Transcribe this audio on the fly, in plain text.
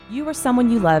You or someone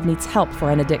you love needs help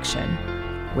for an addiction.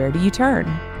 Where do you turn?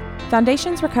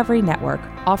 Foundations Recovery Network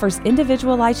offers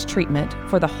individualized treatment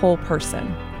for the whole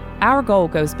person. Our goal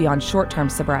goes beyond short-term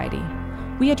sobriety.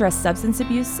 We address substance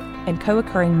abuse and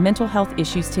co-occurring mental health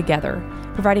issues together,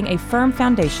 providing a firm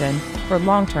foundation for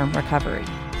long-term recovery.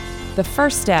 The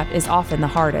first step is often the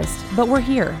hardest, but we're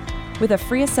here with a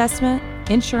free assessment,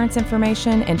 insurance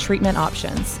information, and treatment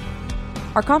options.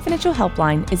 Our confidential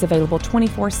helpline is available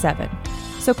 24/7,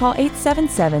 so call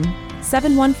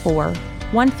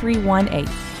 877-714-1318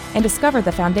 and discover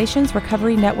the Foundations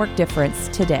Recovery Network difference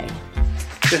today.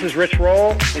 This is Rich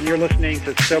Roll, and you're listening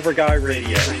to Sober Guy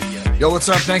Radio. Yo, what's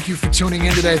up? Thank you for tuning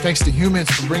in today. Thanks to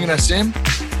Humans for bringing us in.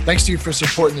 Thanks to you for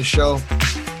supporting the show.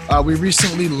 We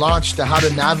recently launched the How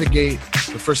to Navigate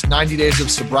the First 90 Days of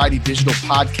Sobriety digital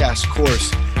podcast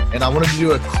course. And I wanted to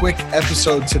do a quick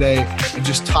episode today and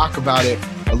just talk about it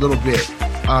a little bit.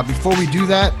 Before we do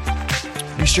that,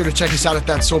 be sure to check us out at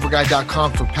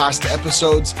thatsoberguy.com for past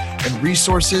episodes and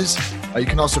resources. You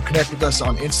can also connect with us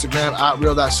on Instagram at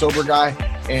real.soberguy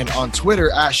and on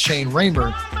Twitter at Shane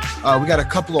Raymer. We got a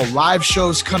couple of live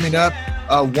shows coming up.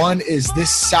 One is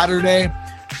this Saturday,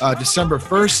 December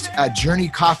 1st at Journey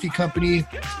Coffee Company.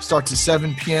 Starts at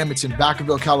 7 p.m. It's in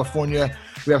Vacaville, California.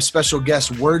 We have special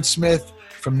guest Wordsmith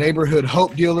from Neighborhood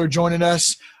Hope Dealer joining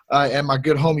us, and my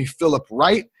good homie Philip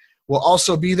Wright will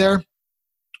also be there.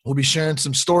 We'll be sharing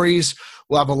some stories.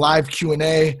 We'll have a live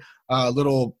Q&A,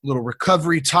 little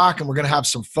recovery talk, and we're going to have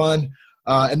some fun.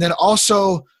 And then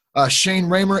also Shane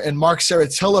Raymer and Mark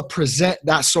Saratella present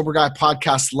That Sober Guy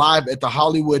podcast live at the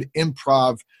Hollywood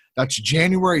Improv. That's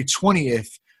January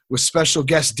 20th with special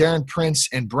guests Darren Prince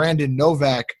and Brandon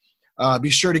Novak. Be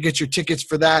sure to get your tickets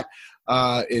for that.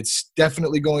 It's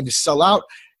definitely going to sell out.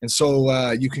 And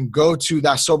so you can go to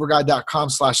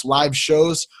thatsoberguy.com/live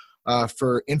shows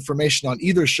for information on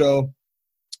either show.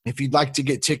 If you'd like to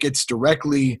get tickets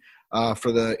directly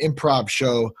for the improv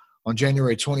show on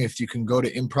January 20th, you can go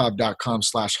to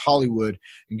improv.com/Hollywood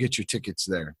and get your tickets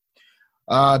there.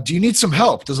 Do you need some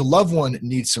help? Does a loved one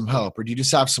need some help? Or do you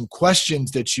just have some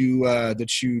questions that you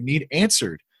need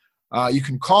answered? You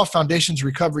can call Foundations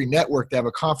Recovery Network. They have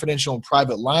a confidential and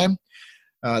private line.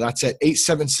 That's at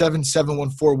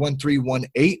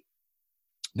 877-714-1318.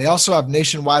 They also have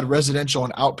nationwide residential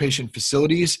and outpatient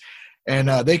facilities, and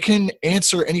they can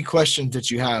answer any questions that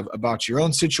you have about your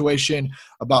own situation,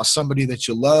 about somebody that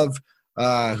you love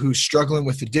who's struggling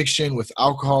with addiction, with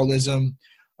alcoholism.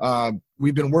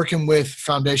 We've been working with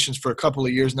Foundations for a couple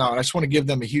of years now, and I just want to give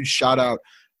them a huge shout out.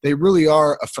 They really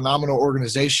are a phenomenal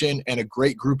organization and a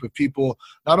great group of people,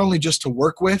 not only just to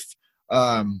work with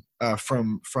from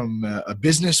a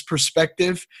business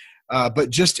perspective,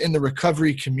 but just in the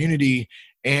recovery community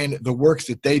and the work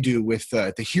that they do with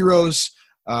the heroes,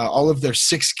 all of their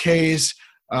 6Ks.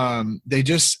 They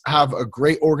just have a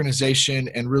great organization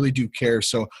and really do care.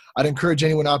 So I'd encourage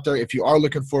anyone out there, if you are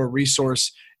looking for a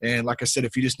resource, and like I said,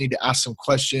 if you just need to ask some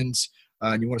questions,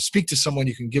 and you want to speak to someone,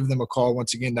 you can give them a call.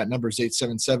 Once again, that number is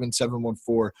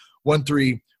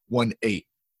 877-714-1318.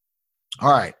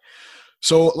 All right.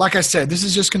 So like I said, this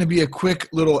is just going to be a quick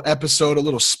little episode, a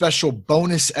little special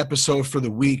bonus episode for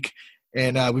the week.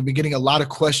 And we've been getting a lot of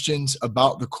questions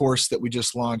about the course that we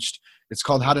just launched. It's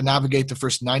called How to Navigate the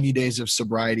First 90 Days of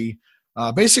Sobriety.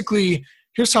 Basically,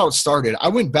 here's how it started. I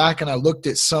went back and I looked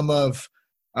at some of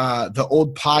the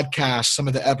old podcasts, some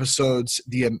of the episodes,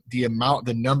 the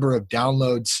number of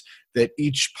downloads that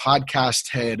each podcast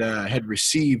had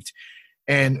received.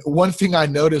 And one thing I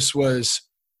noticed was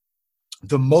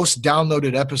the most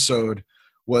downloaded episode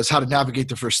was How to Navigate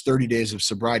the First 30 Days of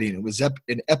Sobriety. And it was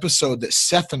an episode that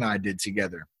Seth and I did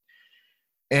together.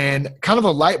 And kind of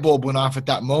a light bulb went off at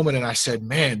that moment. And I said,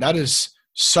 man, that is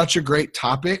such a great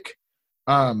topic.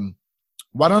 Why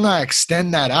don't I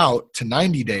extend that out to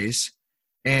 90 days?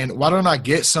 And why don't I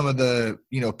get some of the,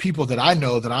 people that I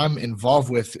know that I'm involved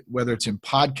with, whether it's in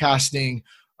podcasting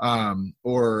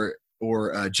or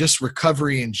just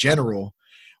recovery in general,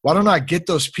 why don't I get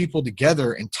those people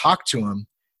together and talk to them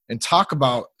and talk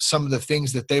about some of the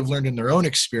things that they've learned in their own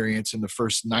experience in the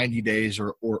first 90 days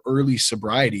or early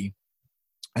sobriety.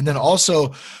 And then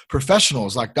also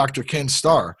professionals like Dr. Ken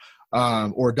Starr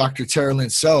or Dr. Tara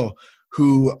Linsell,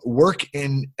 who work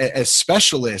as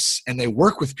specialists, and they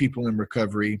work with people in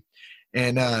recovery,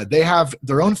 and they have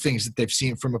their own things that they've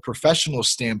seen from a professional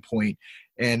standpoint,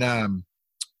 and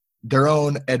their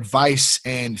own advice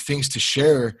and things to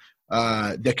share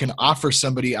that can offer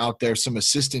somebody out there some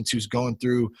assistance who's going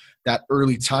through that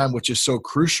early time, which is so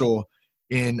crucial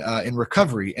in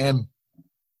recovery. And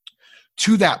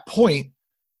to that point,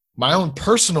 my own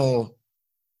personal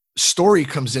story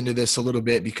comes into this a little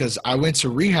bit because I went to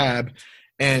rehab,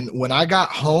 and when I got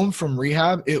home from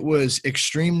rehab, it was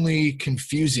extremely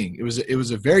confusing. It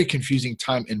was a very confusing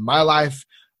time in my life,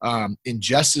 in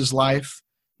Jess's life,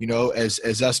 you know,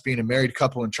 as us being a married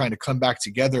couple and trying to come back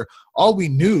together. All we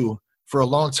knew for a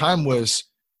long time was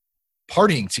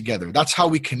partying together. That's how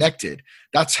we connected.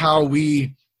 That's how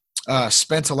we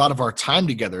spent a lot of our time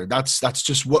together. That's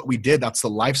just what we did. That's the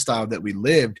lifestyle that we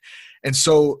lived. And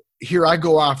so here I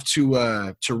go off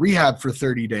to rehab for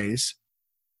 30 days,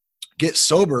 get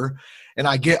sober, and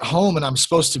I get home and I'm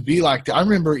supposed to be like, I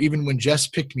remember even when Jess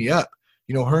picked me up,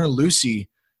 you know, her and Lucy,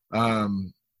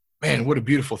 man, what a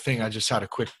beautiful thing. I just had a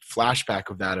quick flashback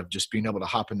of that, of just being able to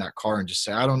hop in that car and just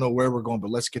say, I don't know where we're going,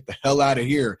 but let's get the hell out of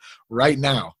here right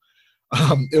now.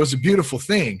 It was a beautiful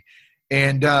thing.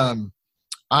 And you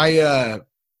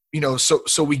know,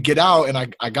 so we get out,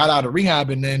 and I got out of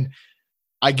rehab, and then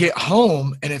I get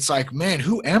home and it's like, man,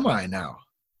 who am I now?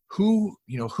 Who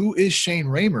is Shane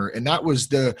Raymer? And that was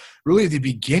really the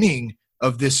beginning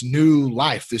of this new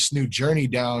life, this new journey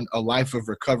down a life of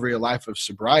recovery, a life of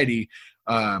sobriety,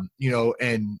 you know,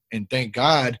 and thank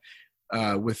God,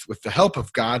 with the help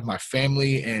of God, my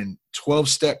family, and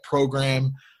 12-step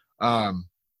program,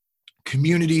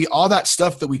 community, all that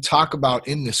stuff that we talk about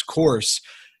in this course,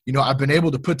 you know, I've been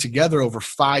able to put together over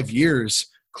 5 years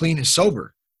clean and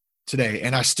sober today.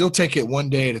 And I still take it one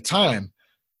day at a time,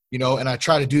 you know, and I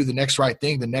try to do the next right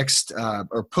thing,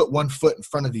 or put one foot in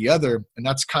front of the other. And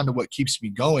that's kind of what keeps me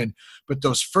going. But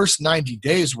those first 90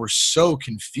 days were so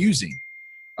confusing,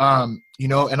 you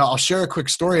know, and I'll share a quick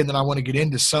story, and then I want to get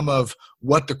into some of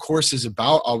what the course is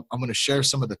about. I'm going to share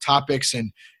some of the topics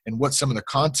and what some of the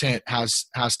content has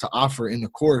to offer in the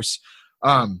course.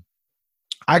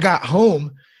 I got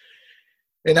home,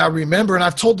 and I remember, and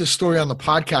I've told this story on the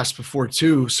podcast before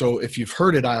too, so if you've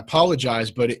heard it, I apologize,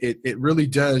 but it really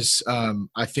does,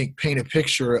 I think, paint a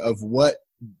picture of what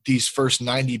these first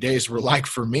 90 days were like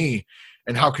for me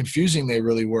and how confusing they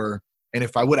really were. And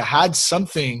if I would have had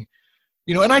something,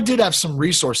 you know, and I did have some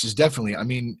resources, definitely. I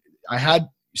mean, I had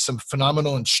some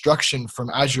phenomenal instruction from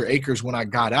Azure Acres when I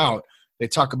got out. They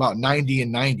talk about 90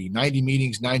 and 90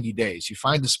 meetings, 90 days. You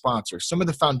find the sponsor, some of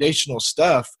the foundational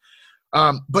stuff.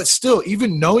 But still,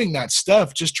 even knowing that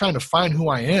stuff, just trying to find who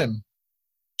I am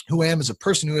as a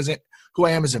person, who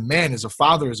I am as a man, as a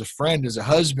father, as a friend, as a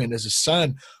husband, as a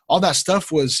son, all that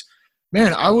stuff was,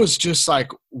 man, I was just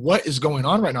like, what is going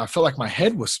on right now? I felt like my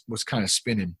head was kind of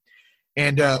spinning.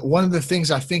 And one of the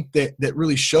things I think that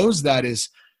really shows that is,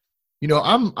 you know,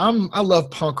 I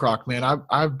love punk rock, man.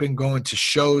 I've been going to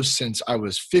shows since I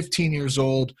was 15 years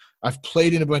old. I've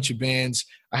played in a bunch of bands.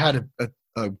 I had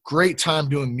a great time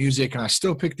doing music, and I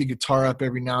still pick the guitar up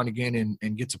every now and again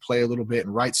and get to play a little bit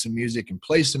and write some music and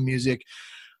play some music.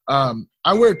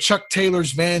 I wear Chuck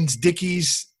Taylor's, Vans,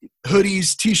 Dickies,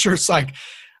 hoodies, T-shirts. Like,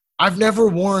 I've never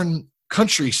worn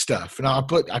country stuff, and I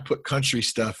put country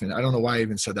stuff, and I don't know why I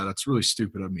even said that. That's really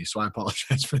stupid of me, so I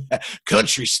apologize for that.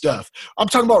 Country stuff. I'm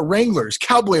talking about Wranglers,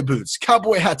 cowboy boots,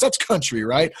 cowboy hats. That's country,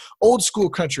 right? Old school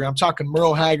country. I'm talking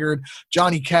Merle Haggard,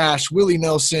 Johnny Cash, Willie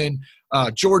Nelson,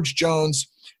 George Jones,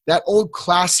 that old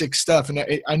classic stuff. And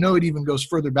I know it even goes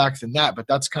further back than that, but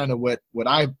that's kind of what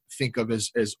I think of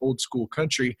as old school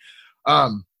country.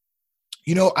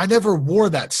 You know, I never wore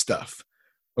that stuff.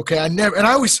 Okay.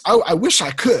 I wish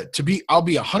I could, I'll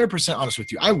be 100% honest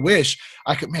with you. I wish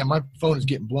I could, man, my phone is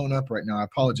getting blown up right now. I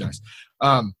apologize.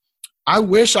 I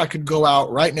wish I could go out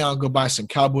right now and go buy some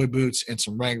cowboy boots and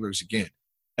some Wranglers again.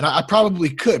 And I probably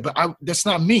could, but that's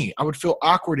not me. I would feel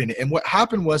awkward in it. And what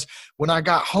happened was, when I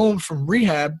got home from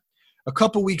rehab, a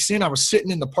couple weeks in, I was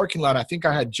sitting in the parking lot. I think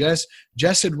I had Jess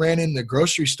had ran in the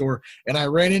grocery store, and I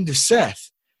ran into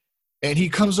Seth. And he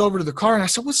comes over to the car, and I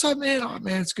said, "What's up, man? Oh,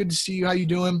 man, it's good to see you. How you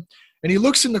doing?" And he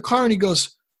looks in the car, and he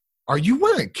goes, "Are you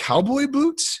wearing cowboy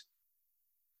boots?"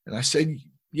 And I said,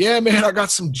 "Yeah, man, I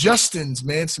got some Justins,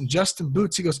 man, some Justin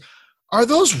boots." He goes, "Are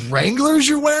those Wranglers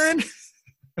you're wearing?"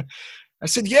 I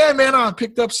said, "Yeah, man, I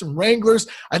picked up some Wranglers.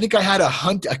 I think I had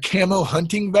a camo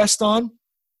hunting vest on."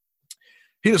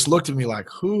 He just looked at me like,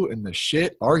 who in the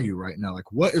shit are you right now?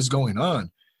 Like, what is going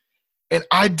on? And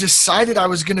I decided I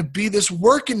was going to be this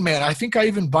working man. I think I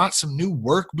even bought some new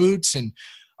work boots, and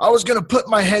I was going to put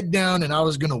my head down, and I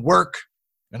was going to work,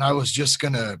 and I was just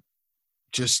going to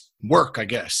work, I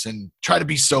guess, and try to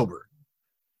be sober.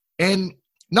 And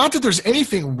not that there's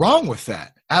anything wrong with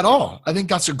that at all. I think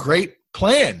that's a great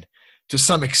plan to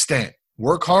some extent.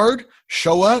 Work hard,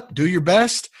 show up, do your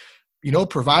best, you know,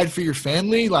 provide for your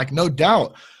family, like, no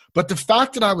doubt. But the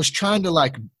fact that I was trying to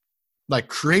like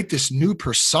create this new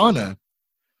persona,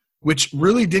 which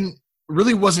really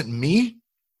wasn't me,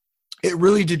 it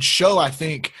really did show, I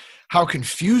think, how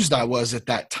confused I was at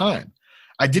that time.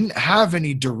 I didn't have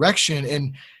any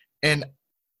direction. And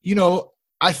you know,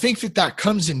 I think that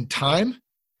comes in time,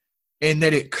 and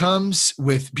that it comes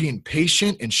with being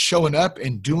patient and showing up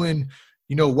and doing,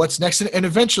 you know, what's next. And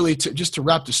eventually, just to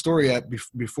wrap the story up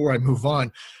before I move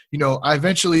on, you know,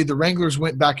 the Wranglers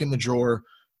went back in the drawer.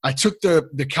 I took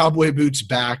the cowboy boots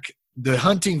back. The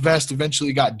hunting vest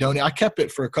eventually got donated. I kept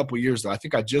it for a couple of years, though. I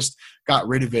think I just got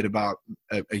rid of it about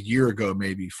a year ago,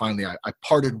 maybe. Finally, I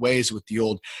parted ways with the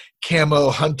old camo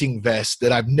hunting vest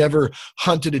that I've never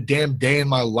hunted a damn day in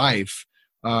my life.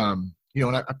 You know,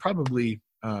 and I probably,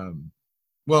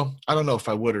 well, I don't know if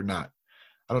I would or not.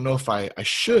 I don't know if I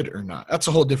should or not. That's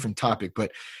a whole different topic.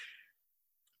 But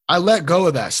I let go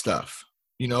of that stuff,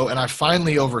 you know, and I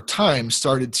finally, over time,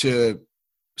 started to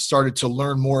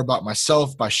learn more about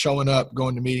myself by showing up,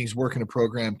 going to meetings, working a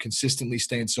program, consistently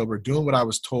staying sober, doing what I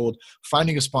was told,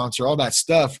 finding a sponsor, all that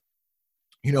stuff,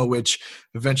 you know, which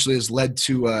eventually has led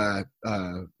to,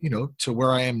 you know, to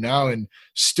where I am now, and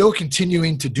still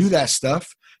continuing to do that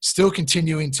stuff, still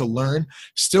continuing to learn,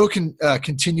 still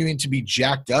continuing to be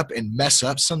jacked up and mess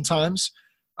up sometimes.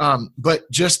 But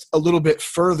just a little bit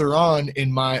further on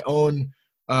in my own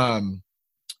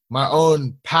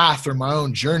path or my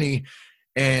own journey.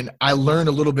 And I learn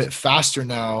a little bit faster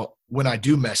now when I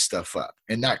do mess stuff up.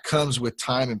 And that comes with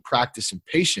time and practice and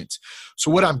patience. So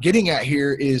what I'm getting at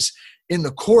here is, in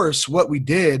the course, what we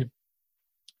did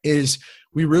is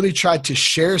we really tried to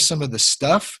share some of the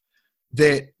stuff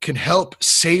that can help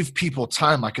save people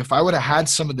time. Like if I would have had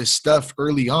some of this stuff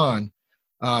early on,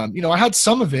 you know, I had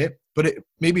some of it, but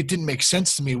maybe it didn't make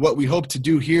sense to me. What we hope to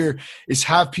do here is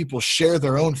have people share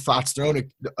their own thoughts, their own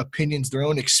opinions, their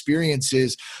own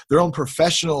experiences, their own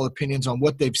professional opinions on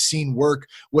what they've seen work,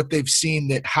 what they've seen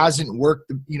that hasn't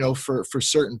worked, you know, for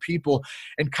certain people,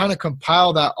 and kind of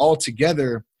compile that all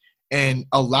together and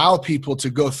allow people to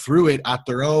go through it at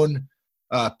their own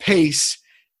pace,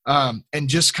 and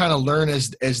just kind of learn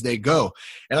as they go.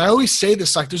 And I always say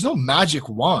this, like, there's no magic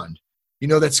wand, you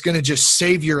know, that's going to just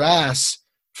save your ass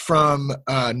from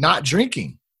not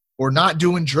drinking or not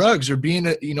doing drugs or being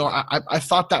you know, I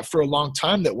thought that for a long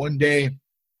time, that one day,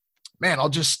 man, I'll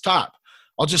just stop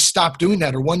doing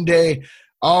that. Or one day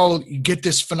I'll get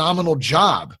this phenomenal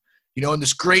job, you know, and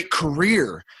this great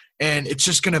career, and it's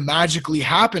just going to magically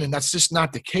happen. And that's just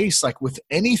not the case. Like with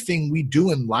anything we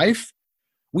do in life,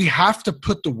 we have to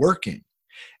put the work in.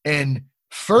 And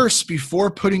first,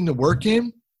 before putting the work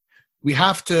in, we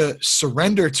have to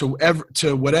surrender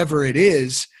to whatever it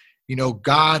is, you know,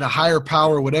 God, a higher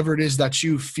power, whatever it is that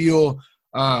you feel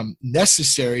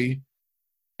necessary,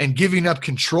 and giving up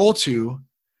control to.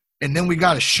 And then we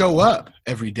got to show up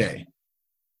every day.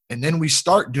 And then we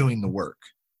start doing the work,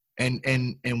 and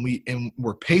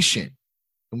we're patient,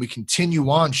 and we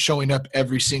continue on showing up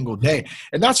every single day.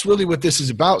 And that's really what this is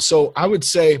about. So I would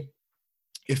say,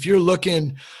 if you're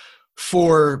looking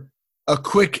for a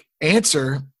quick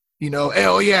answer, you know, hey,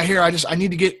 oh yeah, here, I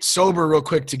need to get sober real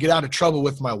quick to get out of trouble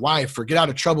with my wife, or get out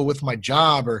of trouble with my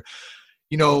job, or,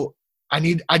 you know,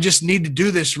 I just need to do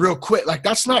this real quick. Like,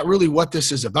 that's not really what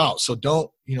this is about. So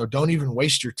don't even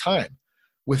waste your time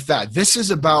with that. This is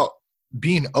about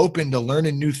being open to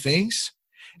learning new things,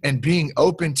 and being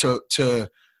open to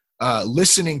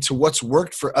listening to what's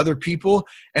worked for other people,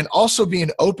 and also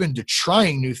being open to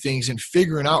trying new things and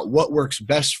figuring out what works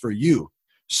best for you.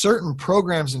 Certain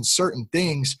programs and certain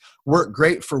things work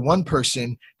great for one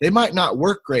person. They might not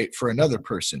work great for another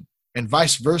person, and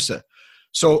vice versa.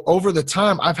 So over the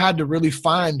time, I've had to really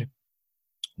find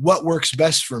what works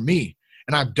best for me.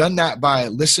 And I've done that by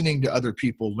listening to other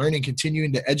people, learning,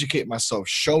 continuing to educate myself,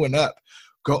 showing up,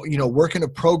 working a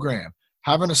program,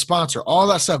 having a sponsor, all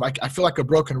that stuff. I feel like a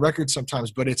broken record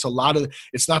sometimes, but it's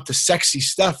not the sexy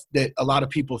stuff that a lot of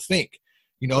people think.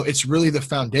 You know, it's really the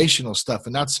foundational stuff.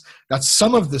 And that's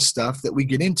some of the stuff that we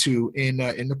get into in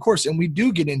the course. And we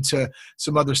do get into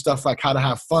some other stuff, like how to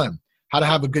have fun, how to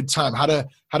have a good time, how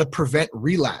to prevent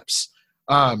relapse.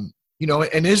 And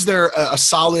is there a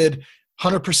solid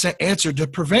 100% answer to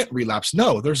prevent relapse?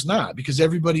 No, there's not, because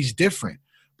everybody's different.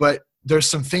 But there's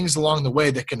some things along the way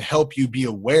that can help you be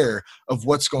aware of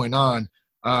what's going on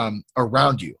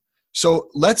around you. So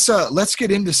let's get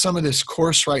into some of this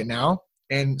course right now.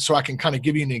 And so I can kind of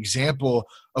give you an example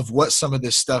of what some of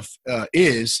this stuff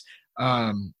is,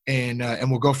 and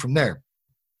we'll go from there.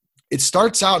 It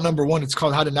starts out, number one, it's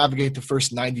called How to Navigate the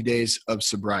First 90 Days of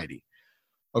Sobriety.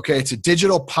 Okay, it's a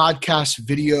digital podcast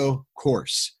video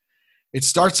course. It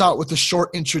starts out with a short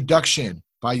introduction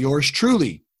by yours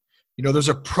truly. You know, there's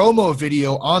a promo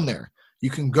video on there. You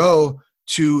can go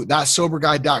to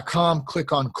thatsoberguy.com,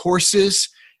 click on courses,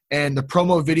 And the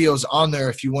promo video is on there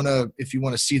if you want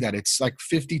to see that. It's like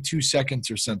 52 seconds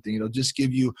or something. It'll just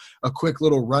give you a quick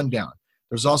little rundown.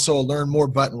 There's also a learn more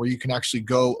button where you can actually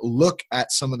go look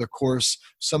at some of the course,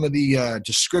 some of the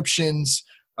descriptions,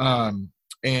 and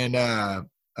the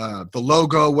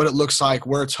logo, what it looks like,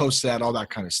 where it's hosted at, all that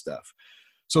kind of stuff.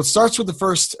 So it starts with the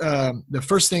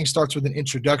first thing starts with an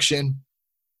introduction.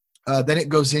 Then it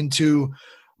goes into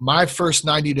my first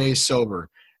 90 days sober.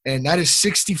 And that is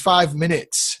 65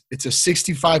 minutes. It's a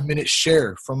 65-minute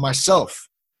share from myself.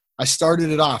 I started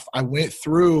it off. I went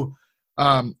through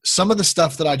some of the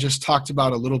stuff that I just talked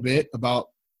about a little bit about,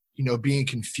 being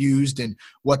confused and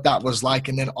what that was like.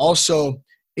 And then also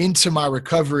into my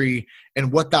recovery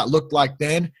and what that looked like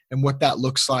then and what that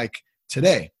looks like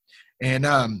today. And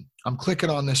I'm clicking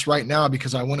on this right now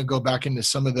because I want to go back into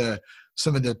some of the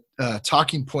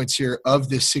talking points here of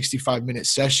this 65-minute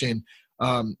session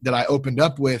that I opened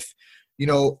up with.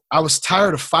 I was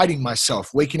tired of fighting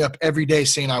myself, waking up every day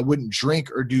saying I wouldn't drink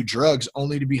or do drugs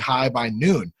only to be high by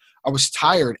noon. I was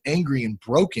tired, angry, and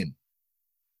broken.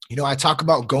 I talk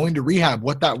about going to rehab,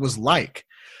 what that was like.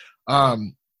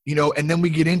 And then we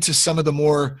get into some of the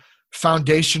more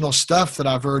foundational stuff that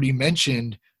I've already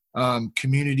mentioned,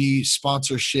 community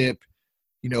sponsorship,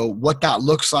 what that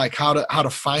looks like, how to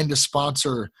find a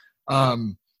sponsor,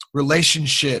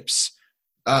 relationships,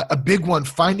 a big one,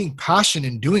 finding passion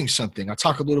in doing something. I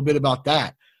talk a little bit about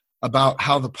that, about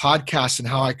how the podcast and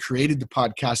how I created the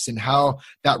podcast and how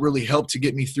that really helped to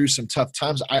get me through some tough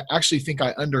times. I actually think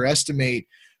I underestimate,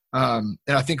 and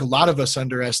I think a lot of us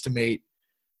underestimate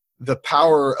the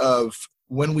power of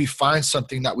when we find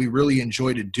something that we really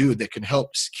enjoy to do that can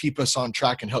help keep us on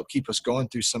track and help keep us going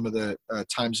through some of the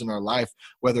times in our life,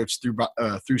 whether it's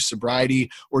through sobriety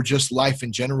or just life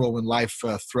in general when life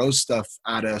throws stuff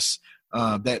at us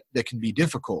that can be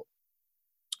difficult.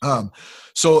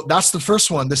 So that's the first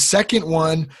one. The second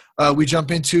one we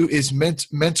jump into is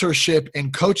mentorship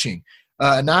and coaching.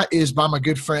 And that is by my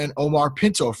good friend Omar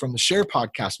Pinto from the Share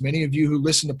podcast. Many of you who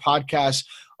listen to podcasts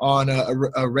on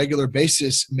a regular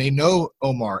basis may know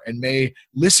Omar and may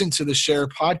listen to the Share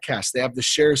podcast. They have the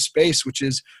Share Space, which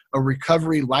is a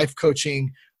recovery life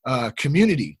coaching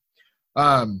community.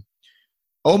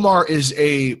 Omar is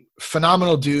a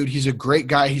phenomenal dude. He's a great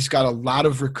guy. He's got a lot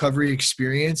of recovery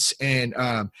experience, and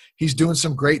he's doing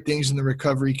some great things in the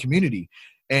recovery community.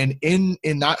 And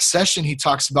in that session, he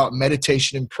talks about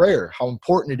meditation and prayer, how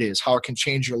important it is, how it can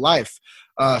change your life,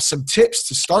 some tips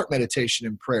to start meditation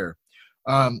and prayer,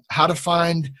 how to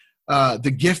find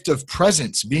the gift of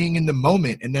presence, being in the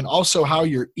moment, and then also how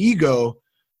your ego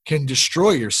can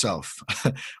destroy yourself.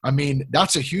 I mean,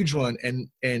 that's a huge one.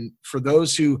 And for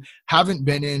those who haven't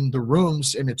been in the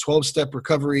rooms in a 12-step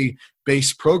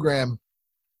recovery-based program,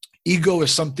 ego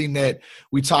is something that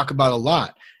we talk about a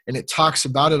lot. And it talks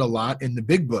about it a lot in the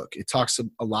big book. It talks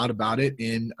a lot about it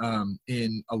in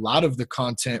a lot of the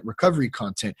content, recovery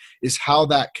content, is how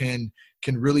that can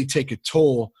really take a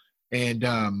toll, and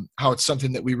how it's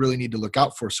something that we really need to look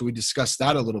out for. So we discussed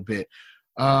that a little bit.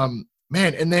 And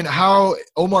then how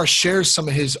Omar shares some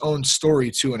of his own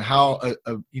story too, and how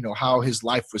how his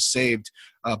life was saved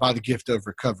by the gift of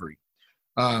recovery.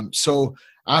 So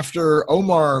after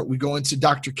Omar, we go into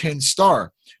Dr. Ken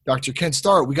Starr. Dr. Ken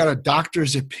Starr, we got a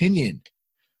doctor's opinion.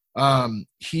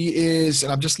 He is,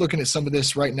 and I'm just looking at some of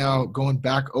this right now, going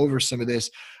back over some of this.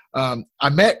 I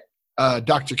met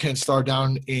Dr. Ken Starr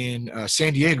down in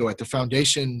San Diego at the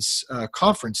Foundation's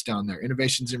conference down there,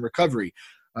 Innovations in Recovery.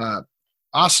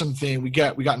 Awesome thing. We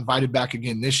got invited back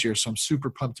again this year, so I'm super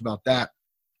pumped about that.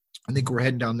 I think we're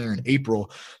heading down there in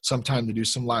April sometime to do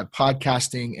some live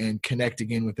podcasting and connect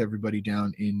again with everybody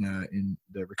down in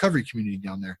the recovery community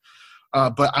down there.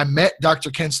 But I met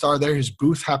Dr. Ken Starr there. His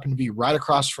booth happened to be right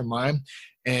across from mine,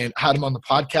 and had him on the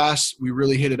podcast. We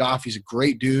really hit it off. He's a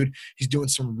great dude. He's doing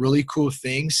some really cool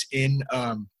things in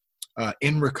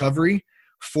recovery,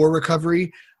 for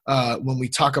recovery. When we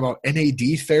talk about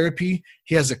NAD therapy,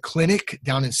 he has a clinic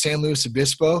down in San Luis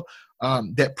Obispo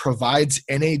that provides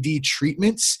NAD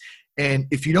treatments. And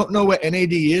if you don't know what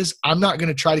NAD is, I'm not going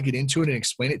to try to get into it and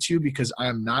explain it to you because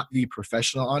I'm not the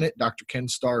professional on it. Dr. Ken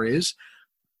Starr is.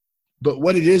 But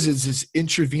what it is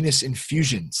intravenous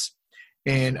infusions.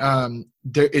 And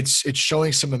it's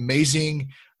showing some amazing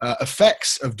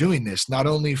effects of doing this, not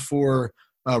only for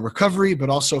recovery, but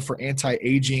also for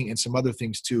anti-aging and some other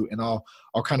things too. And I'll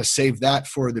kind of save that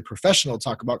for the professional to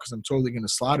talk about because I'm totally going to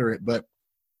slaughter it. But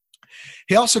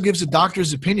he also gives a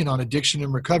doctor's opinion on addiction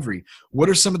and recovery. What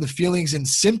are some of the feelings and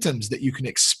symptoms that you can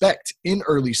expect in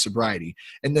early sobriety?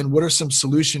 And then what are some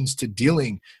solutions to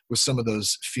dealing with some of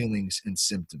those feelings and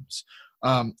symptoms?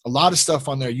 A lot of stuff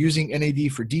on there, using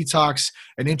NAD for detox,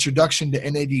 an introduction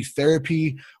to NAD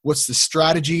therapy, what's the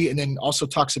strategy, and then also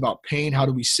talks about pain. How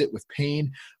do we sit with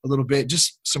pain a little bit?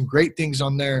 Just some great things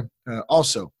on there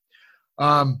also.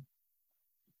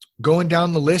 Going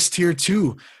down the list here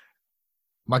too,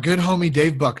 my good homie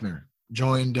Dave Buckner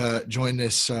joined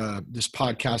this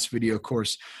podcast video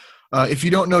course. If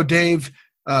you don't know Dave,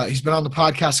 he's been on the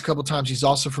podcast a couple times. He's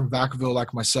also from Vacaville,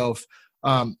 like myself.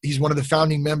 He's one of the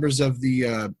founding members of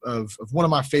of one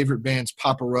of my favorite bands,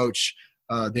 Papa Roach.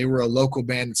 They were a local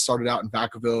band that started out in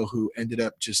Vacaville, who ended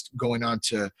up just going on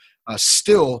to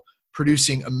still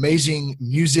producing amazing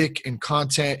music and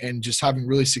content and just having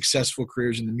really successful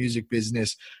careers in the music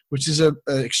business, which is an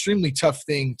extremely tough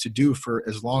thing to do for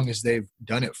as long as they've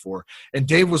done it for. And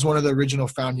Dave was one of the original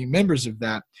founding members of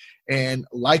that. And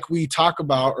like we talk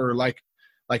about, or like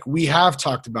we have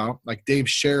talked about, like Dave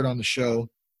shared on the show,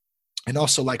 and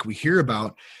also like we hear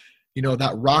about,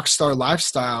 that rock star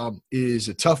lifestyle is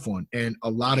a tough one. And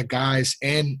a lot of guys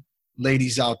and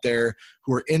ladies out there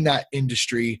who are in that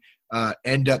industry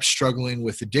end up struggling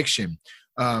with addiction.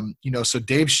 So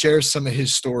Dave shares some of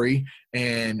his story,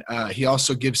 and he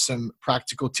also gives some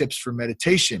practical tips for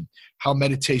meditation, how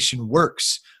meditation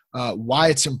works, why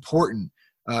it's important.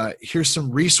 Here's some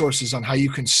resources on how you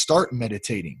can start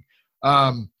meditating.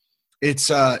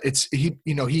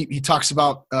 He talks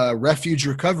about Refuge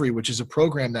Recovery, which is a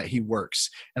program that he works.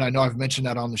 And I know I've mentioned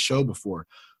that on the show before.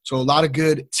 So a lot of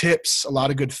good tips, a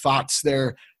lot of good thoughts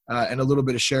there, and a little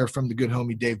bit of share from the good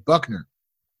homie Dave Buckner.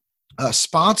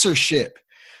 Sponsorship,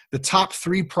 the top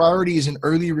 3 priorities in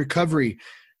early recovery.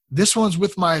 This one's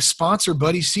with my sponsor,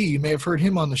 Buddy C. You may have heard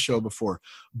him on the show before.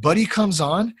 Buddy comes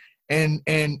on and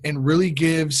really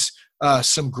gives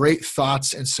some great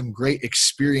thoughts and some great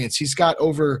experience. He's got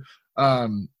over how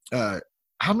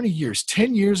many years?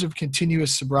 10 years of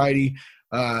continuous sobriety.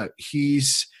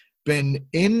 He's been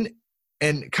in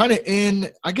a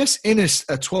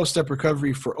 12-step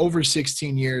recovery for over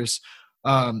 16 years.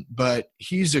 But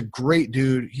he's a great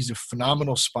dude. He's a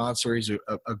phenomenal sponsor. He's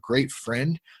a great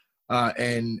friend.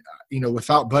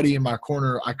 Without Buddy in my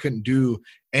corner, I couldn't do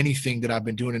anything that I've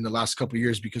been doing in the last couple of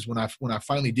years, because when I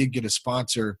finally did get a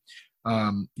sponsor,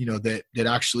 that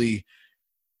actually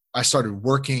I started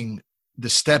working the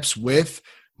steps with,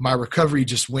 my recovery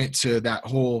just went to that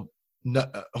whole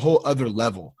other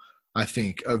level, I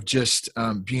think, of just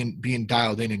being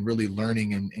dialed in and really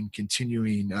learning and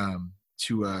continuing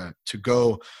to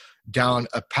go down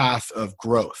a path of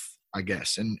growth, I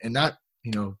guess. And that,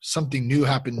 something new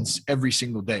happens every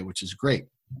single day, which is great.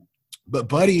 But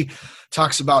Buddy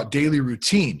talks about daily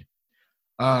routine.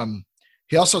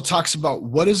 He also talks about,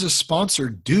 what does a sponsor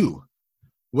do?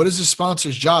 What is a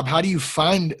sponsor's job? How do you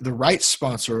find the right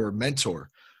sponsor or mentor?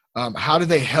 How do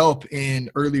they help in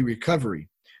early recovery?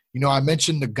 I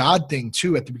mentioned the God thing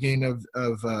too at the beginning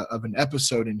of an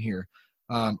episode in here.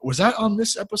 Was that on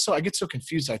this episode? I get so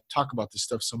confused. I talk about this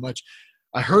stuff so much.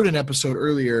 I heard an episode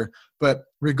earlier, but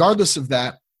regardless of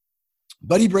that,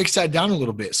 Buddy breaks that down a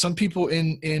little bit. Some people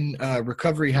in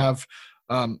recovery have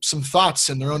some thoughts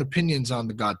and their own opinions on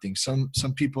the God thing. Some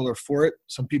people are for it.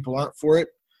 Some people aren't for it.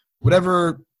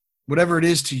 Whatever it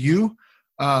is to you,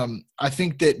 I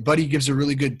think that Buddy gives a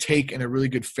really good take and a really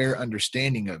good, fair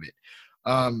understanding of it.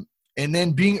 And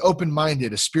then being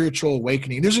open-minded, a spiritual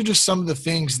awakening. Those are just some of the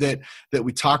things that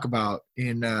we talk about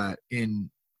in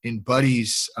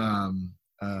Buddy's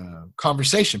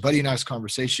conversation, Buddy and I's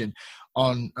conversation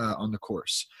on the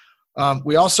course.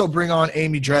 We also bring on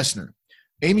Amy Dressner.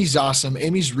 Amy's awesome.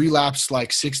 Amy's relapsed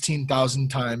like 16,000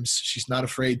 times. She's not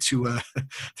afraid to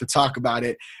talk about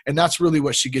it. And that's really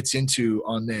what she gets into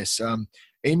on this.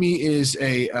 Amy is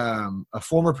a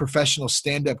former professional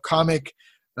stand-up comic.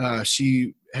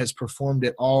 She has performed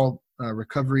at all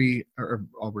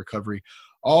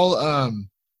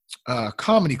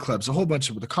comedy clubs, a whole bunch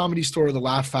of the Comedy Store, the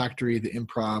Laugh Factory, the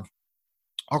Improv,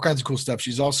 all kinds of cool stuff.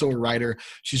 She's also a writer.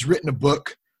 She's written a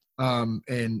book.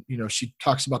 And she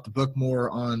talks about the book more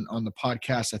on the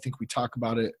podcast. I think we talk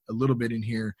about it a little bit in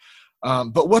here.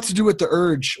 But what to do with the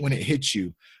urge when it hits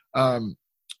you,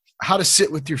 how to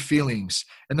sit with your feelings.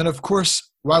 And then of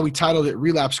course, why we titled it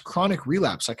Relapse, Chronic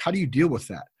Relapse. Like, how do you deal with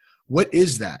that? What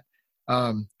is that?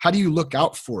 How do you look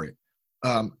out for it?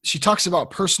 She talks about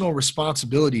personal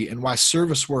responsibility and why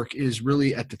service work is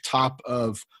really at the top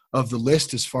of the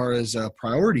list as far as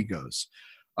priority goes.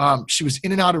 She was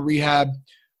in and out of rehab.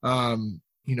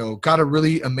 Got a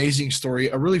really amazing story,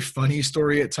 a really funny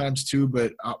story at times too,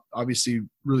 but obviously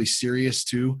really serious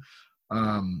too.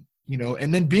 And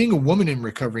then being a woman in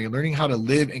recovery and learning how to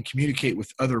live and communicate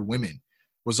with other women.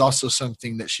 was also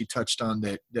something that she touched on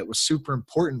that was super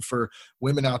important for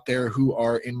women out there who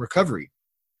are in recovery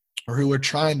or who are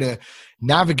trying to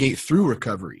navigate through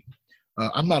recovery.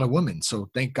 I'm not a woman, so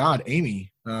thank God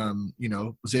Amy,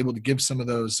 was able to give some of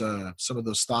those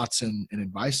thoughts and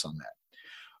advice on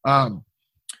that.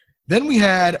 Then we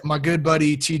had my good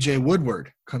buddy TJ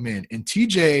Woodward come in, and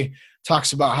TJ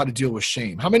talks about how to deal with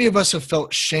shame. How many of us have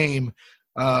felt shame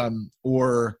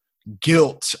or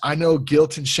guilt? I know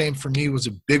guilt and shame for me was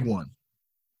a big one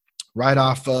right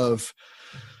out of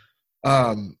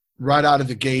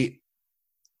the gate.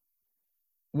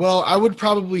 Well, I would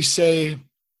probably say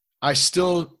I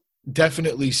still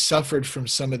definitely suffered from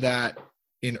some of that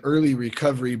in early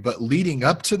recovery, but leading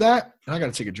up to that, I got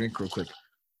to take a drink real quick.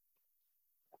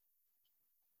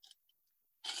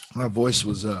 My voice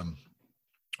was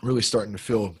really starting to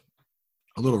feel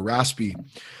a little raspy.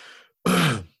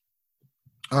 But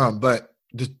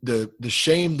the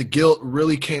shame, the guilt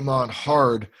really came on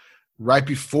hard right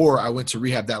before I went to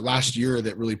rehab, that last year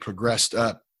that really progressed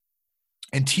up.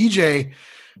 And TJ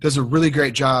does a really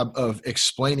great job of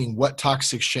explaining what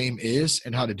toxic shame is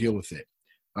and how to deal with it.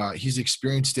 He's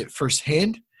experienced it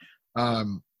firsthand,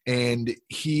 and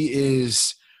he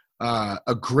is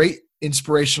a great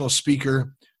inspirational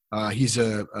speaker. He's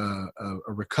a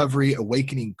recovery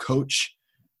awakening coach.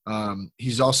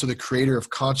 He's also the creator of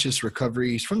Conscious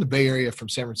Recovery. He's from the Bay Area, from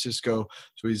San Francisco.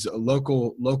 So he's a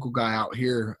local guy out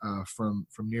here from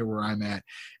near where I'm at.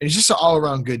 And he's just an all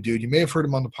around good dude. You may have heard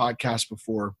him on the podcast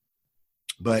before,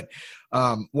 but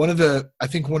one of the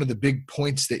big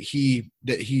points that he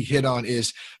hit on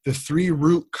is the 3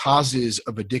 root causes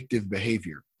of addictive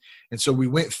behavior. And so we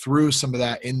went through some of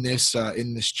that in this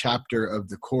chapter of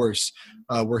the course,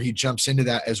 where he jumps into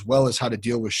that, as well as how to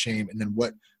deal with shame, and then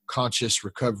what conscious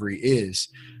recovery is.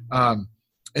 And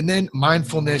then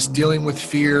mindfulness, dealing with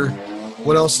fear.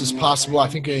 What else is possible? I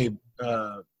think a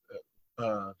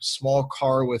small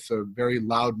car with a very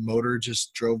loud motor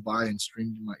just drove by and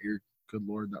screamed in my ear. Good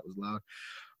Lord, that was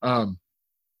loud.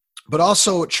 But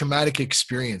also traumatic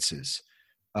experiences.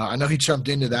 I know he jumped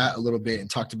into that a little bit and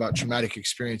talked about traumatic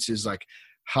experiences, like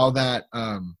how that,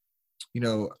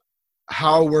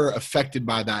 how we're affected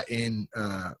by that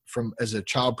from as a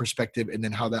child perspective, and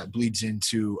then how that bleeds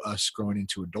into us growing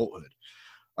into adulthood.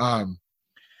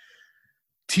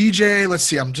 TJ, let's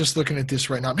see, I'm just looking at this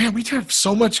right now. Man, we have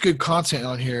so much good content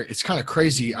on here. It's kind of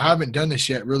crazy. I haven't done this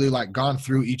yet, really like gone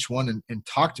through each one and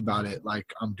talked about it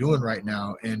like I'm doing right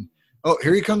now. And oh,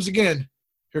 here he comes again.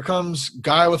 Here comes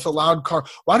guy with a loud car.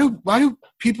 Why do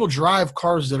people drive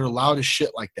cars that are loud as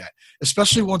shit like that?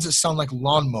 Especially ones that sound like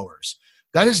lawnmowers.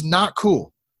 That is not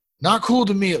cool. Not cool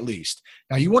to me, at least.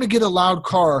 Now, you want to get a loud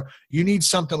car, you need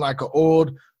something like an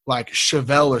old like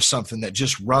Chevelle or something that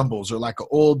just rumbles, or like an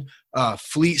old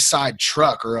Fleet side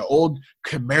truck, or an old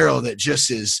Camaro that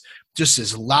just is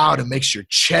loud and makes your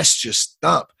chest just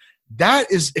thump.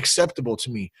 That is acceptable to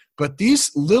me. But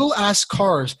these little ass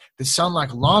cars that sound like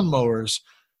lawnmowers,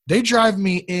 they drive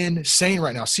me insane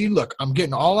right now. See, look, I'm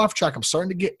getting all off track. I'm starting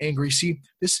to get angry. See,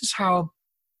 this is how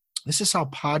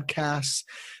podcasts,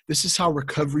 this is how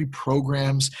recovery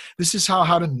programs, this is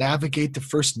how to navigate the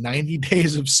first 90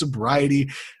 days of sobriety.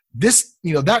 This,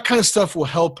 that kind of stuff will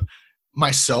help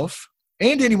myself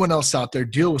and anyone else out there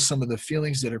deal with some of the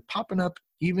feelings that are popping up,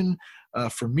 even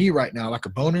for me right now, like a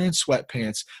boner in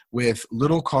sweatpants with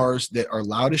little cars that are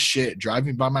loud as shit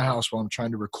driving by my house while I'm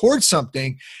trying to record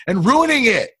something and ruining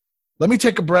it. Let me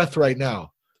take a breath right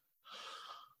now.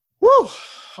 Woo!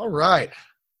 All right.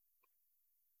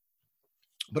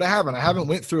 But I haven't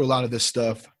went through a lot of this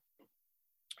stuff,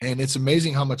 and it's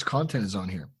amazing how much content is on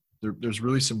here. There's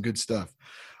really some good stuff.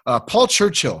 Paul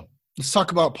Churchill. Let's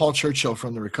talk about Paul Churchill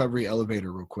from the Recovery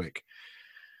Elevator real quick.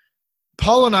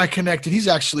 Paul and I connected. He's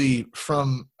actually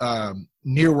from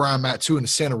near where I'm at too, in the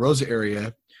Santa Rosa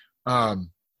area,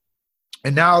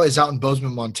 and now is out in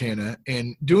Bozeman, Montana,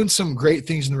 and doing some great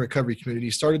things in the recovery community.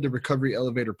 He started the Recovery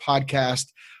Elevator podcast,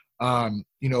 a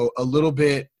little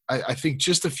bit, I think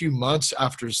just a few months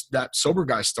after that Sober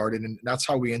Guy started, and that's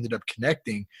how we ended up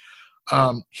connecting.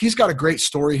 He's got a great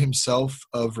story himself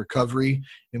of recovery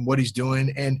and what he's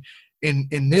doing. And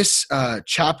in this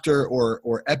chapter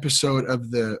or episode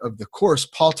of the course,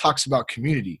 Paul talks about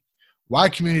community, why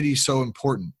community is so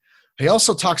important. He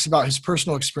also talks about his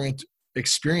personal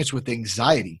experience with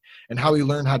anxiety and how he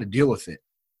learned how to deal with it.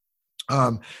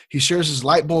 He shares his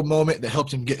light bulb moment that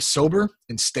helped him get sober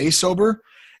and stay sober,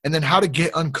 and then how to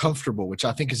get uncomfortable, which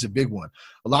I think is a big one.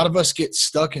 A lot of us get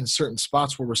stuck in certain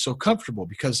spots where we're so comfortable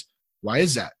because why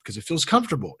is that? Because it feels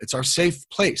comfortable. It's our safe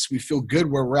place. We feel good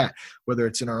where we're at, whether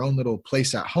it's in our own little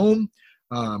place at home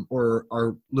or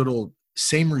our little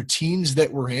same routines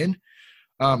that we're in.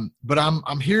 But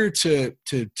I'm here to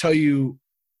tell you,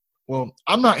 well,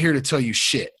 I'm not here to tell you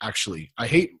shit, actually. I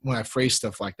hate when I phrase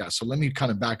stuff like that. So let me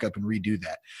kind of back up and redo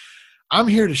that. I'm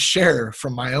here to share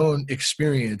from my own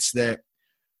experience that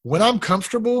when I'm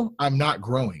comfortable, I'm not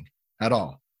growing at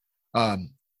all.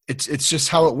 It's just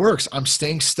how it works. I'm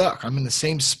staying stuck. I'm in the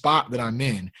same spot that I'm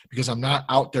in because I'm not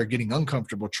out there getting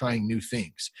uncomfortable trying new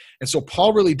things. And so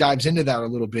Paul really dives into that a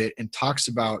little bit and talks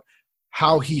about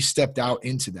how he stepped out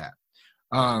into that.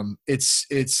 And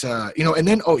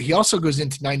then he also goes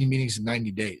into 90 meetings in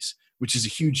 90 days, which is a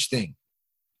huge thing.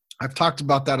 I've talked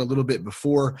about that a little bit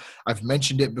before. I've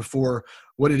mentioned it before.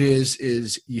 What it is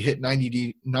you hit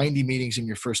 90 meetings in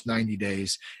your first 90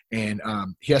 days. And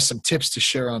he has some tips to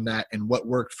share on that and what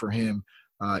worked for him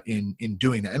in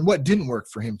doing that and what didn't work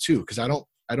for him too. Because I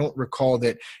don't recall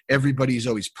that everybody's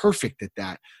always perfect at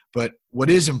that. But what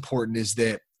is important is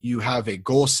that you have a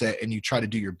goal set and you try to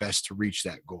do your best to reach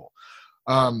that goal.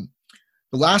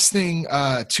 The last thing,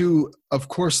 too, of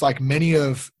course, like many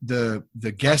of the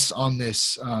guests on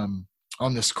this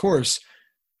course,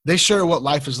 they share what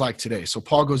life is like today. So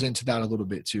Paul goes into that a little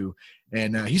bit too,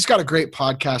 and he's got a great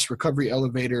podcast,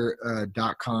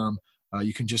 recoveryelevator.com.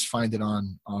 You can just find it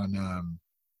on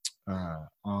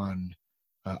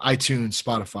iTunes,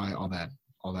 Spotify,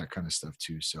 all that kind of stuff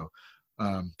too. So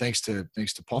thanks to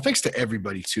Paul, thanks to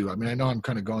everybody too. I mean, I know I'm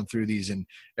kind of going through these, and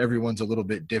everyone's a little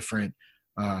bit different.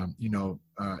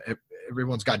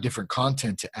 Everyone's got different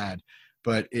content to add,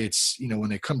 but it's, when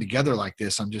they come together like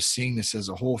this, I'm just seeing this as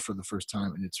a whole for the first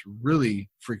time, and it's really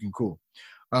freaking cool.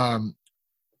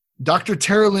 Dr.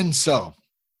 Tara Lynn So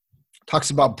talks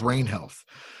about brain health.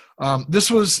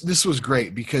 This was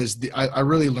great because I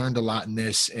really learned a lot in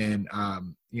this, and I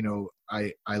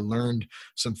learned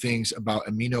some things about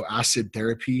amino acid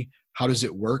therapy. How does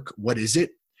it work? What is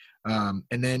it? And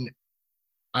then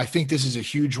I think this is a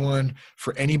huge one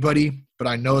for anybody, but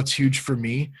I know it's huge for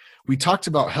me. We talked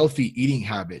about healthy eating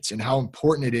habits and how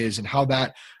important it is, and how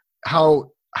that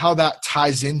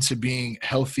ties into being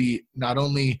healthy, not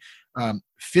only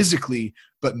physically,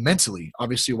 but mentally.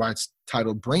 Obviously, why it's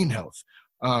titled Brain Health.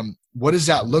 What does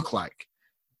that look like?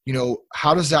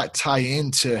 How does that tie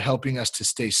into helping us to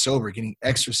stay sober, getting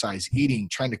exercise, eating,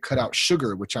 trying to cut out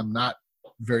sugar, which I'm not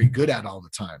very good at all the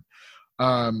time.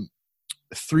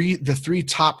 The three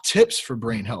top tips for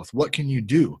brain health. What can you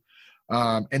do?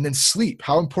 And then sleep.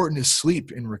 How important is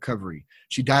sleep in recovery?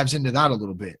 She dives into that a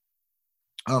little bit.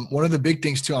 One of the big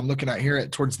things too, I'm looking at here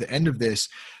towards the end of this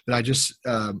that I just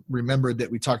remembered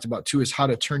that we talked about too, is how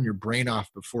to turn your brain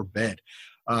off before bed.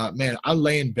 Man, I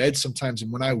lay in bed sometimes,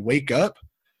 and when I wake up,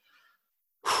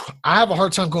 I have a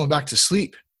hard time going back to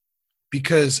sleep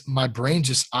because my brain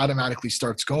just automatically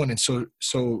starts going. And so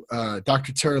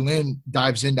Dr. Tara Lynn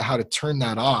dives into how to turn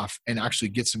that off and actually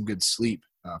get some good sleep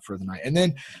for the night. And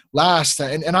then last,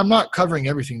 and I'm not covering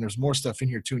everything. There's more stuff in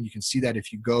here too. And you can see that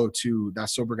if you go to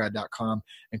thatsoberguy.com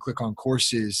and click on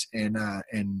courses and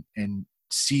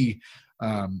see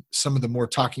some of the more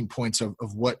talking points of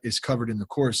what is covered in the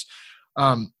course.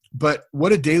 But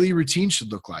what a daily routine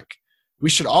should look like. We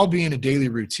should all be in a daily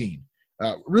routine.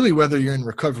 Really, whether you're in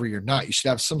recovery or not, you should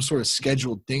have some sort of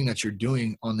scheduled thing that you're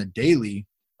doing on the daily,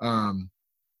 at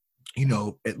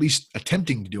least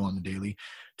attempting to do on the daily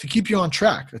to keep you on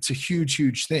track. That's a huge,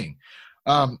 huge thing.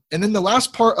 And then the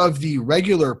last part of the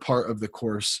regular part of the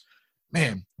course,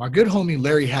 man, my good homie,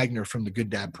 Larry Hagner from the Good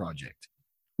Dad Project.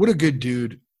 What a good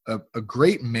dude, a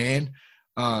great man.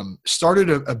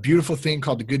 Started a beautiful thing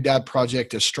called the Good Dad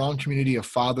Project, a strong community of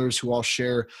fathers who all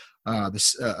share a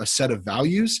set of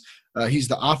values. He's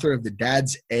the author of The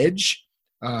Dad's Edge,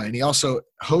 and he also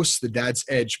hosts the Dad's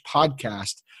Edge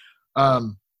podcast.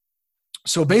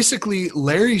 So basically,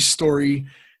 Larry's story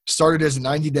started as a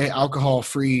 90-day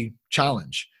alcohol-free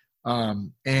challenge,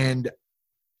 and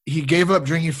he gave up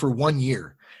drinking for 1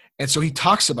 year. And so he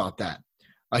talks about that.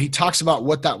 He talks about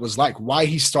what that was like, why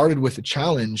he started with a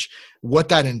challenge, what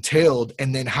that entailed,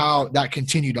 and then how that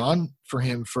continued on for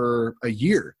him for a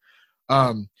year.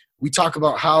 We talk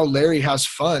about how Larry has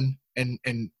fun and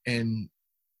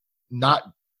not.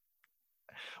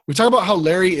 We talk about how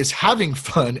Larry is having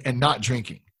fun and not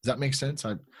drinking. Does that make sense?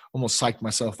 I almost psyched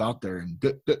myself out there and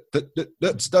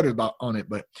stuttered on it,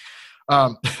 but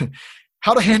how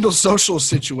to handle social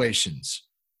situations.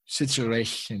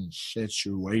 Situations,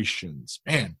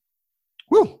 man.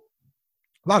 Woo!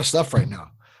 A lot of stuff right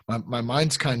now. My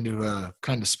mind's kind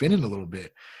of spinning a little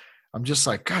bit. I'm just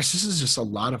like, gosh, this is just a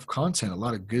lot of content, a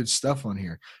lot of good stuff on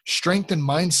here. Strength and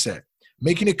mindset,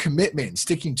 making a commitment and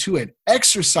sticking to it.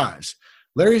 Exercise.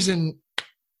 Larry's in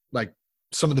like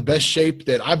some of the best shape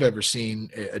that I've ever seen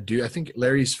a dude. I think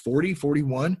Larry's 40,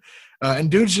 41.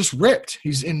 And dude's just ripped.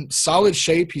 He's in solid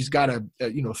shape. He's got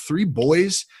 3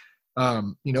 boys, a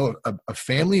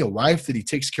family, a wife that he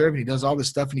takes care of, and he does all this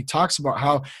stuff. And he talks about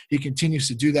how he continues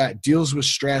to do that, deals with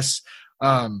stress,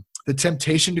 the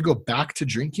temptation to go back to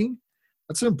drinking.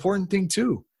 That's an important thing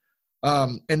too.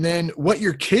 And then what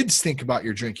your kids think about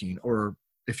your drinking, or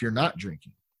if you're not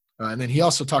drinking. And then he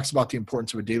also talks about the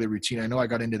importance of a daily routine. I know I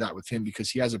got into that with him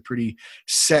because he has a pretty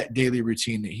set daily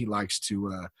routine that he likes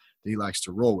to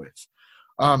roll with.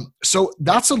 So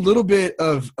that's a little bit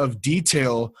of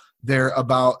detail there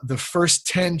about the first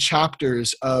 10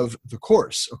 chapters of the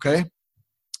course. Okay.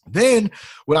 Then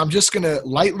what I'm just going to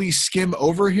lightly skim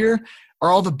over here are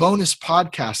all the bonus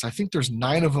podcasts. I think there's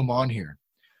 9 of them on here.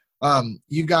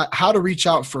 You got how to reach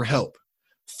out for help,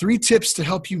 3 tips to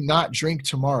help you not drink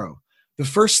tomorrow, the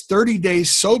first 30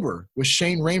 days sober with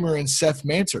Shane Raymer and Seth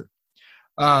Manter,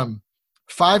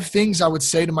 5 things I would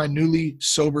say to my newly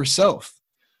sober self,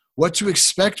 what to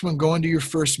expect when going to your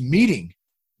first meeting.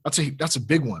 That's a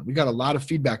big one. We got a lot of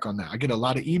feedback on that. I get a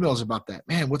lot of emails about that.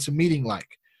 Man, what's a meeting like?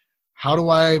 How do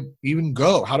I even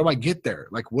go? How do I get there?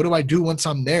 Like, what do I do once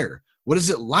I'm there? What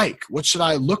is it like? What should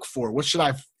I look for? Should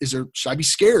I be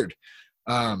scared?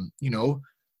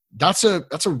 That's a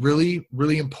really,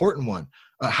 really important one.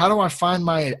 How do I find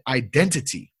my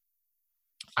identity?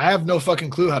 I have no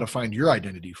fucking clue how to find your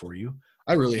identity for you.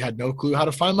 I really had no clue how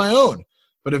to find my own.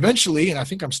 But eventually, and I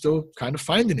think I'm still kind of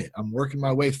finding it, I'm working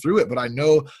my way through it, but I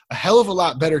know a hell of a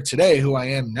lot better today who I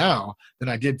am now than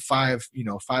I did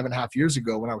 5.5 years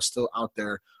ago when I was still out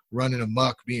there running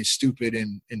amok, being stupid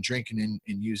and drinking and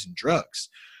using drugs.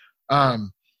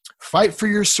 Fight for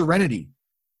your serenity.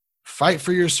 Fight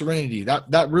for your serenity.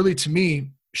 That really, to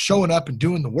me, showing up and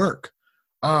doing the work.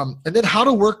 And then how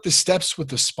to work the steps with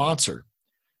the sponsor.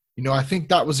 I think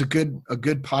that was a good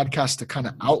podcast to kind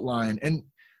of outline. And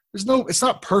it's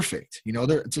not perfect.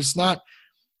 It's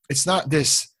not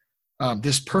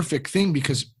this perfect thing,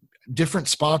 because different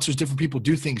sponsors, different people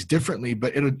do things differently,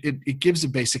 but it gives a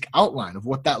basic outline of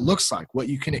what that looks like, what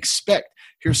you can expect.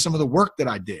 Here's some of the work that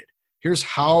I did. Here's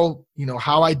how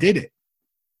I did it.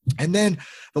 And then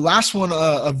the last one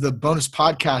of the bonus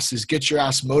podcast is Get Your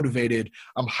Ass Motivated.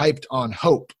 I'm hyped on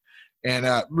hope. And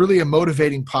really a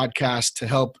motivating podcast to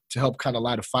help kind of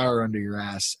light a fire under your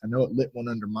ass. I know it lit one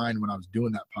under mine when I was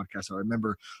doing that podcast. I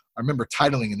remember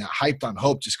titling that Hyped on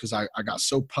Hope, just because I got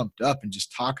so pumped up and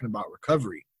just talking about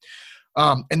recovery.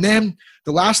 And then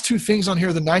the last 2 things on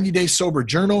here, the 90-day sober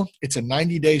journal. It's a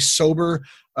 90-day sober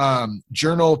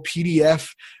journal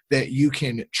PDF that you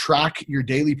can track your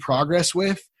daily progress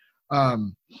with. Let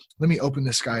me open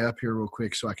this guy up here real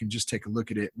quick so I can just take a look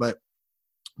at it. But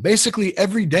basically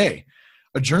every day,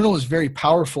 a journal is very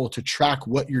powerful to track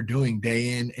what you're doing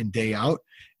day in and day out.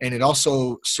 And it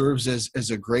also serves as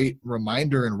a great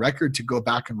reminder and record to go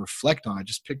back and reflect on. I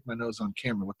just picked my nose on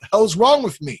camera. What the hell is wrong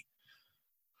with me?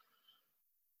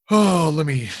 Oh, let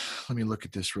me look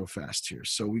at this real fast here.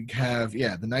 So we have, the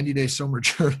 90-day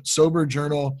sober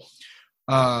journal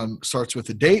starts with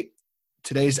a date.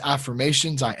 Today's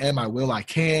affirmations: I am, I will, I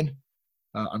can.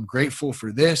 I'm grateful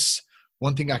for this.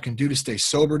 One thing I can do to stay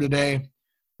sober today.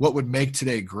 What would make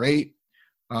today great?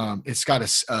 It's got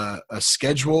a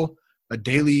schedule, a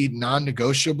daily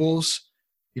non-negotiables,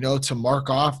 to mark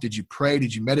off. Did you pray?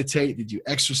 Did you meditate? Did you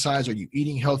exercise? Are you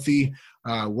eating healthy?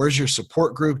 Where's your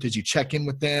support group? Did you check in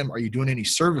with them? Are you doing any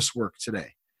service work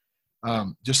today?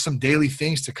 Just some daily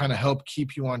things to kind of help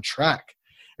keep you on track.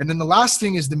 And then the last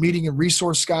thing is the meeting and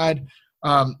resource guide.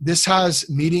 This has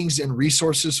meetings and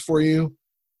resources for you.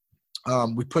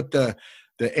 We put the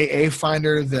AA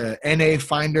Finder, the NA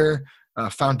Finder,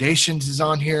 Foundations is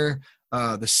on here,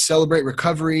 the Celebrate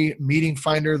Recovery Meeting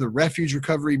Finder, the Refuge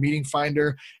Recovery Meeting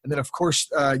Finder, and then, of course,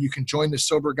 you can join the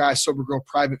Sober Guy, Sober Girl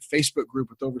private Facebook group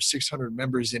with over 600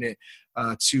 members in it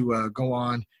to go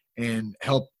on and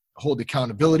help hold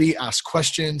accountability, ask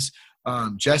questions.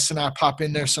 Jess and I pop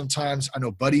in there sometimes. I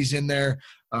know Buddy's in there.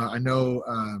 I know,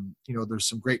 there's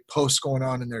some great posts going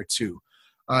on in there too.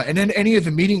 And then any of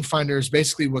the meeting finders,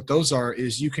 basically what those are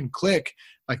is you can click,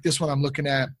 like this one I'm looking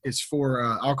at is for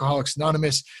Alcoholics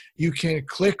Anonymous. You can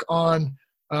click on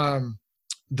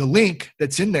the link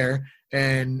that's in there,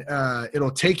 and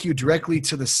it'll take you directly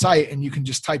to the site, and you can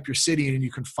just type your city and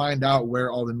you can find out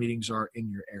where all the meetings are in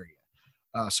your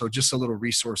area. So just a little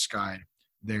resource guide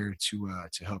there to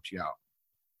help you out.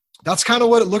 That's kind of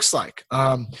what it looks like.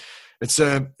 It's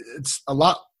a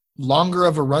lot longer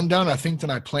of a rundown, I think, than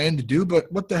I planned to do, but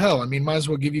what the hell? I mean, might as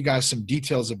well give you guys some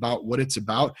details about what it's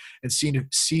about and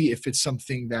see if it's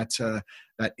something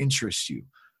that interests you.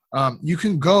 you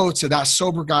can go to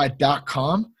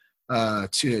thatsoberguy.com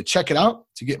to check it out,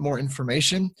 to get more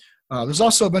information. There's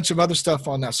also a bunch of other stuff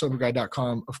on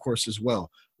thatsoberguy.com, of course, as well.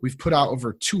 We've put out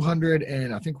over 200,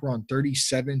 and I think we're on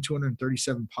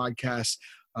 237 podcasts.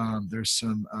 There's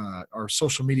some our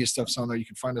social media stuff's on there. You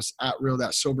can find us at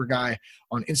 @RealThatSoberGuy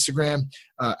on Instagram,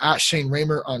 at Shane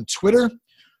Ramer on Twitter.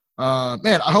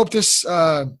 Man, I hope this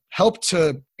helped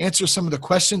to answer some of the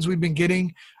questions we've been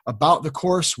getting about the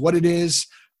course, what it is,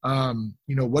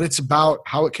 what it's about,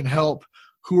 how it can help,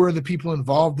 who are the people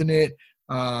involved in it,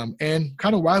 and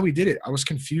kind of why we did it. I was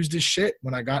confused as shit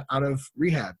when I got out of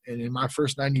rehab and in my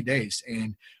first 90 days.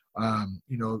 And,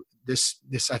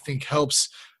 this I think helps,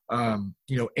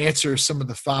 answer some of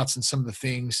the thoughts and some of the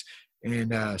things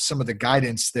and some of the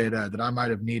guidance that I might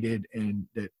have needed and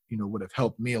that, would have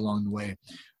helped me along the way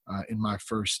in my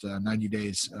first 90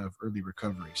 days of early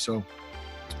recovery. So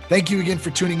thank you again for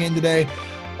tuning in today.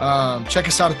 Check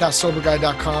us out at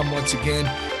thatsoberguy.com. Once again,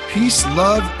 peace,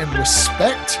 love, and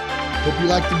respect. Hope you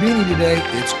like the beanie today.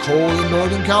 It's cold in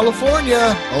Northern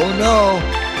California. Oh no.